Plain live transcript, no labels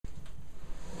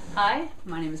Hi,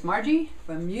 my name is Margie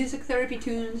from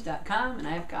musictherapytunes.com, and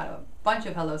I've got a bunch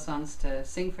of hello songs to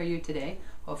sing for you today.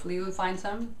 Hopefully you'll find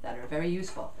some that are very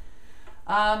useful.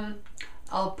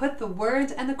 I'll put the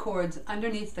words and the chords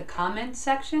underneath the comments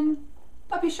section,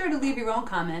 but be sure to leave your own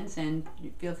comments and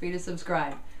feel free to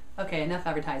subscribe. Okay, enough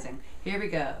advertising. Here we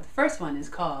go. The first one is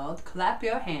called Clap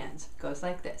Your Hands. It goes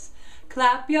like this.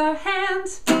 Clap your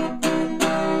hands,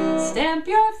 stamp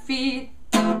your feet.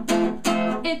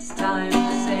 It's time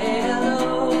to say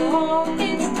hello.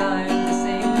 It's time to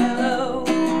sing hello.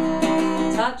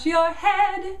 Touch your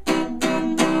head,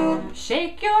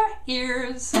 shake your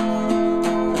ears.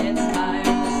 It's time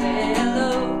to say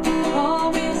hello.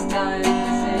 Oh, it's time to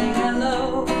sing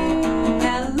hello.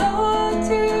 Hello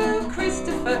to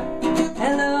Christopher.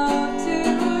 Hello to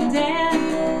Dan.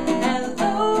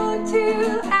 Hello to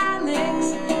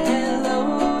Alex. Hello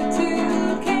to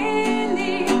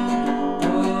Kaylee.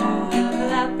 Oh,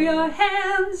 clap your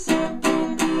hands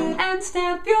and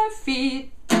stamp your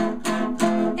feet.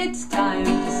 It's time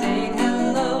to sing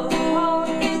hello. Oh,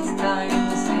 it's time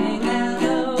to sing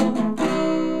hello.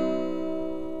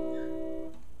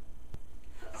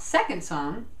 Second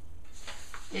song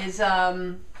is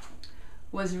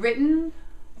was written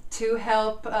to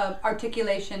help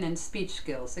articulation and speech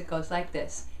skills. It goes like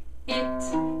this. It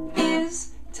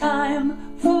is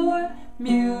time for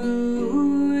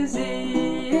music.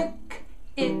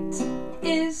 It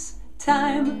is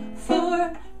time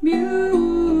for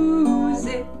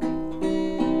music.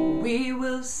 We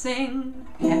will sing,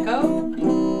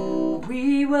 echo.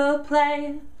 We will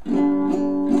play.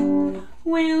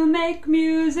 We'll make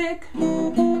music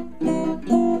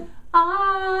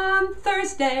on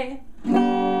Thursday.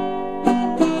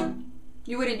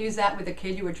 You wouldn't use that with a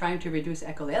kid you were trying to reduce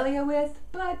echolalia with,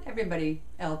 but everybody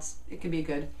else, it can be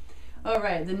good. All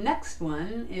right, the next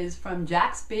one is from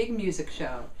Jack's Big Music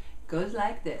Show. It goes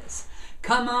like this.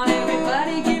 Come on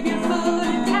everybody, give your foot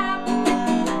a tap.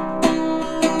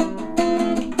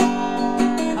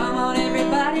 Come on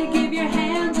everybody, give your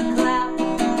hands a clap.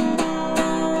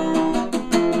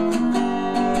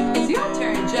 It's your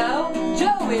turn, Joe.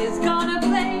 Joe is gonna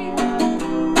play.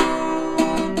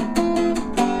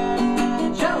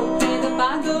 Joe, play the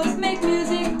bongos, make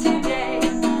music today.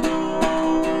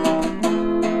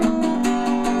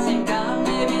 Sing dum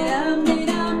dibby dum dee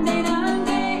dum dee dum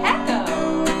dee. Echo.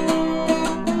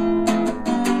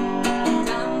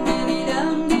 Dum diddy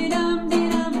dum dee dum dee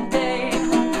dum day.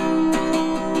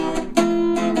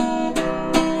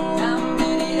 Dum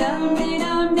diddy dum dee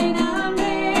dum dee dum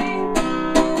day.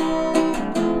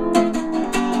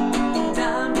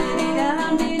 Dum diddy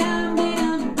dum dee dum dee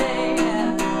dum day.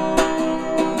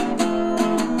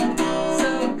 So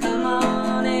come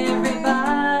on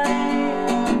everybody,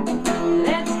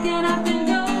 let's get up and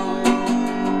go.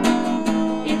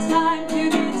 It's time to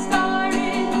get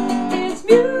started. It's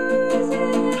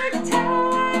music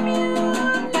time, you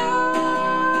know.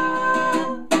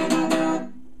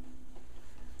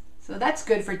 So that's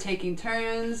good for taking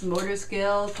turns, motor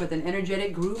skills with an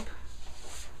energetic group.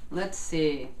 Let's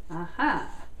see. Aha.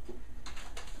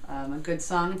 A good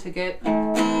song to get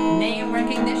name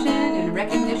recognition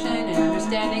and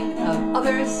understanding of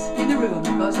others in the room.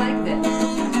 It goes like this.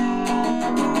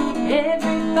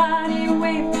 Everybody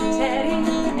wave to Teddy.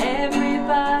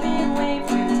 Everybody wave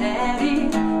to Teddy.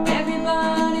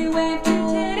 Everybody wave to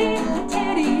Teddy.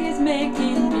 Teddy is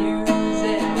making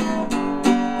music.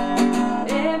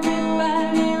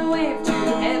 Everybody wave to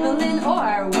Evelyn.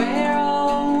 Or where,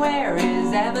 oh, where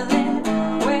is Evelyn?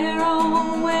 Where,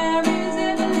 oh, where is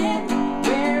Evelyn?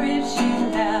 Where is she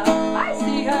now? I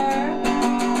see her.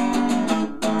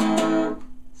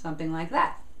 Something like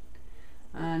that.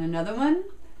 And another one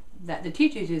that the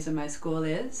teachers use in my school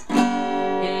is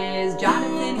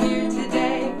Jonathan here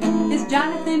today? Is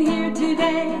Jonathan here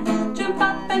today? Jump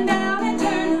up and down and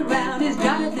turn around. Is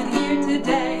Jonathan here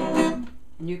today?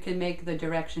 And you can make the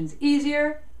directions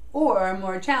easier or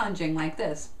more challenging like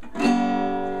this.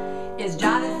 Is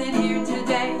Jonathan here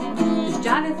today? Is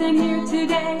Jonathan here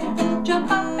today?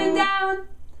 Jump up and down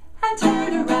and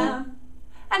turn around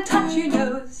and touch your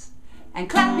nose and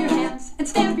clap your hands and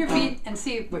stamp your feet and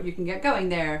see what you can get going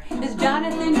there. Is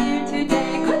Jonathan here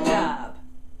today? Good job.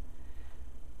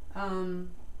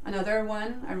 Another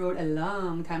one I wrote a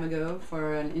long time ago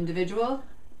for an individual.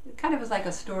 It kind of is like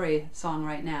a story song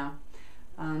right now.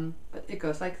 But it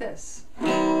goes like this.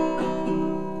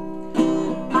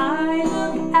 I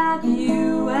look at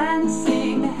you and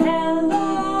sing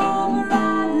hello,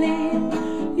 Bradley.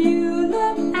 You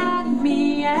look at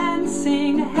me and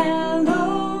sing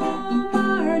hello,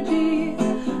 Margie.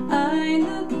 I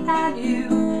look at you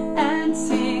and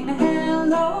sing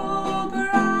hello,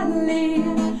 Bradley.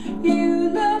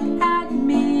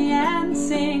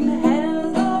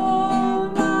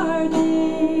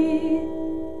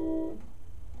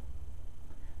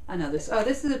 this? Oh,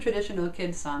 this is a traditional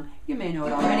kids song. You may know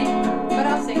it already, but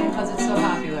I'll sing it because it's so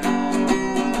popular.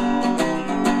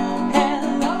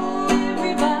 Hello,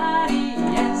 everybody.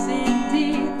 Yes,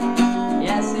 indeed.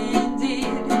 Yes,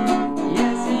 indeed.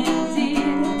 Yes, indeed.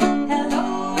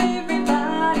 Hello,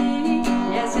 everybody.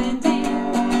 Yes, indeed.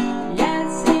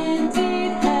 Yes,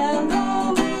 indeed.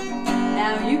 Hello.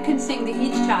 Now, you can sing to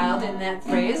each child in that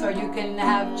phrase, or you can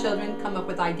have children come up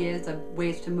with ideas of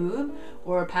ways to move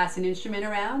or pass an instrument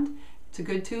around. It's a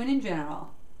good tune in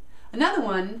general. Another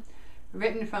one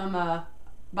written from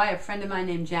by a friend of mine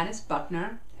named Janice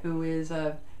Buckner, who is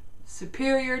a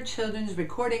superior children's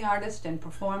recording artist and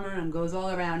performer and goes all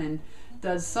around and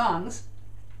does songs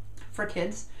for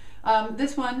kids.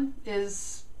 This one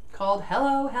is called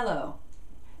Hello, Hello.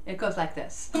 It goes like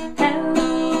this. Hello,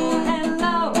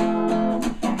 hello,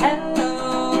 hello.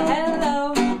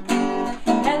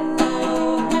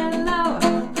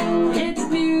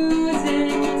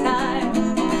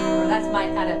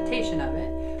 Adaptation of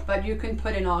it, but you can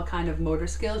put in all kind of motor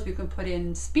skills. You can put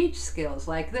in speech skills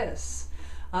like this.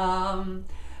 Now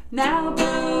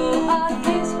blow a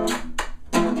kiss,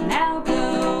 now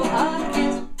blow a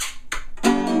kiss,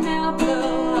 now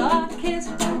blow a kiss,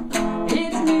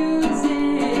 it's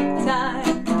music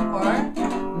time. Or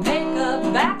make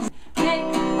a back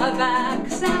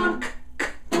sound,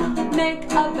 make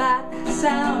a back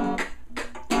sound,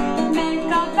 make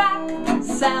a back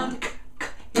sound.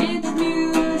 It's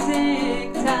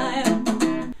music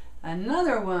time.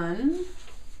 Another one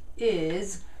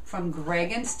is from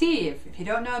Greg and Steve. If you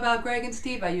don't know about Greg and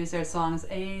Steve, I use their songs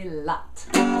a lot.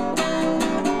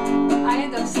 I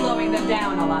end up slowing them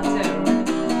down a lot too.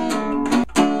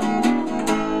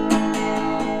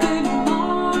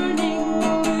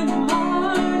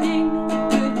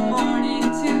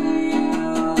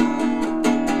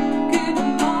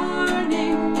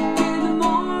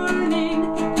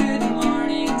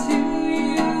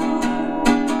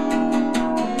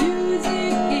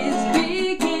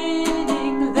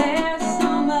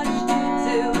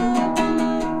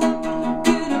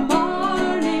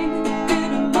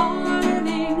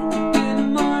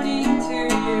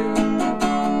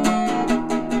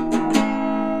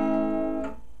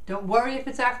 Don't worry if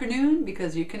it's afternoon,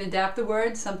 because you can adapt the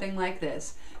words something like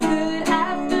this. Good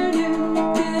afternoon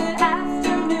to everyone.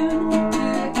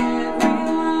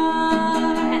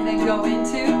 And then go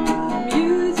into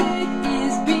music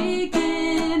is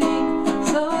beginning,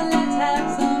 so let's have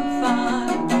some fun.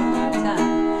 One more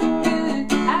time.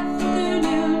 Good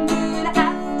afternoon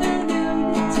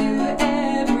to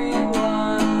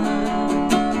everyone.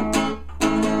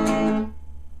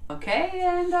 Okay,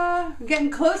 and we're getting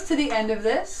close to the end of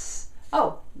this.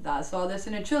 Oh, I saw this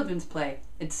in a children's play.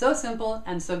 It's so simple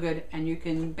and so good, and you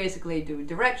can basically do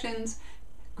directions,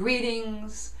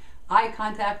 greetings, eye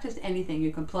contact, just anything.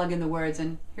 You can plug in the words,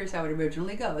 and here's how it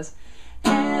originally goes.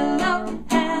 Hello,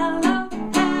 hello,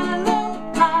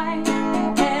 hello, hi.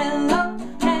 Hello,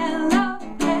 hello,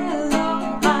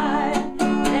 hello, hi.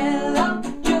 Hello,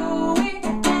 Joey,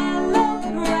 hello,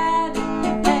 Brad.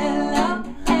 Hello,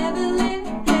 Evelyn,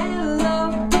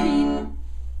 hello, Pete.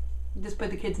 Just put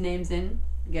the kids' names in,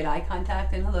 get eye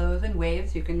contact and hellos and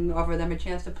waves. You can offer them a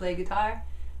chance to play guitar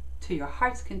to your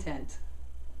heart's content.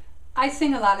 I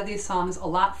sing a lot of these songs a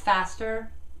lot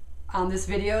faster on this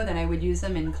video than I would use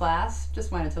them in class.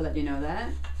 Just wanted to let you know that.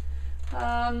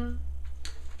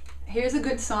 Here's a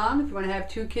good song if you want to have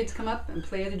two kids come up and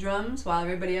play the drums while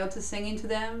everybody else is singing to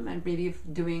them and maybe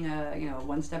doing a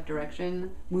one-step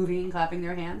direction, moving and clapping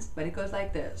their hands. But it goes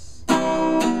like this.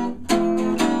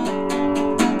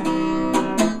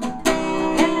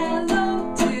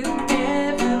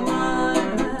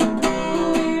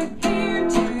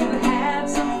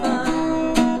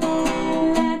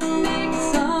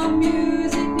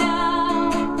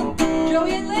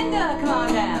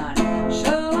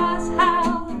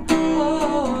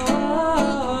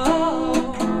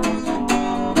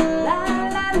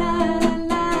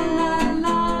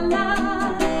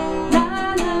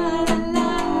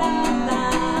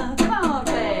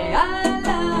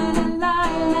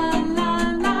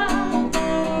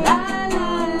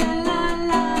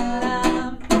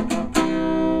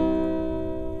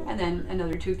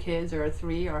 Two kids or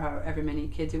three or however many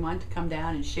kids you want to come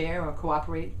down and share or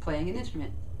cooperate playing an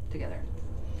instrument together.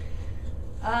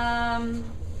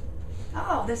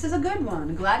 Oh, this is a good one.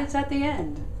 I'm glad it's at the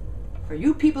end. For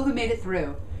you people who made it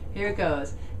through, here it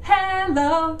goes.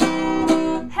 Hello,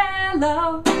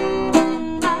 hello,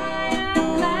 I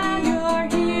am glad you're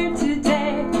here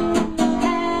today.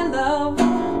 Hello,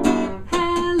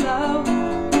 hello,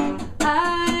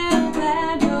 I am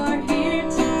glad you're here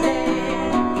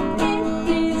today. It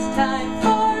is time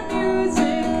for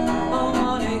music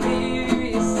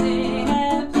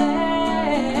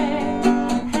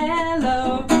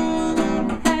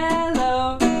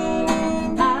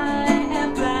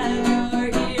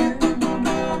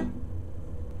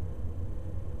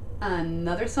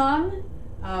song,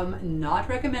 not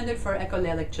recommended for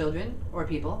echolalic children or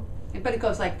people, but it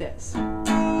goes like this.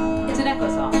 It's an echo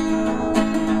song.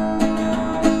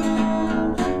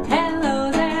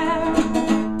 Hello there,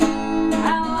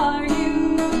 how are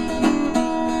you?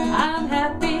 I'm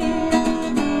happy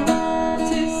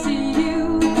to see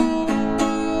you.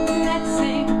 Let's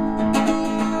sing,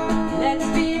 let's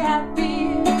be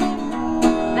happy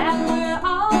that we're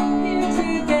all here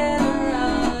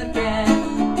together again.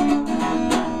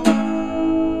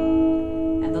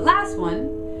 And the last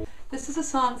one, this is a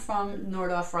song from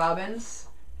Nordoff-Robins,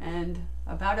 and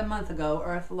about a month ago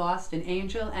Earth lost an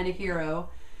angel and a hero,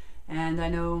 and I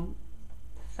know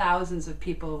thousands of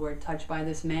people were touched by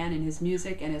this man and his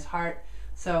music and his heart,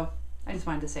 so I just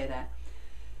wanted to say that.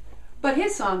 But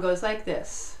his song goes like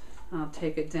this. I'll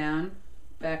take it down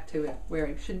back to it where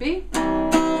it should be.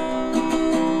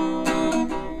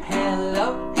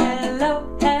 Hello,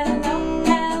 hello, hello,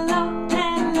 hello,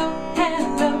 hello,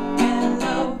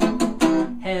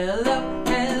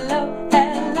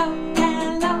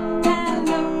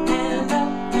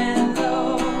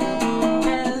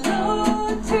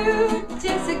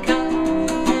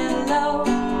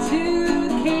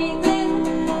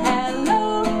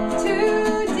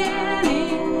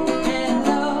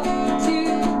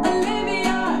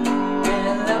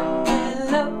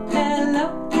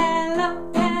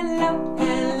 hello,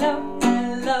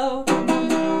 hello,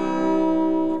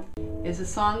 hello. Is a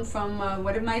song from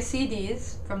one of my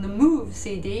CDs, from the Move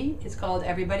CD. It's called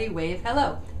Everybody Wave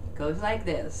Hello. It goes like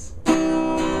this.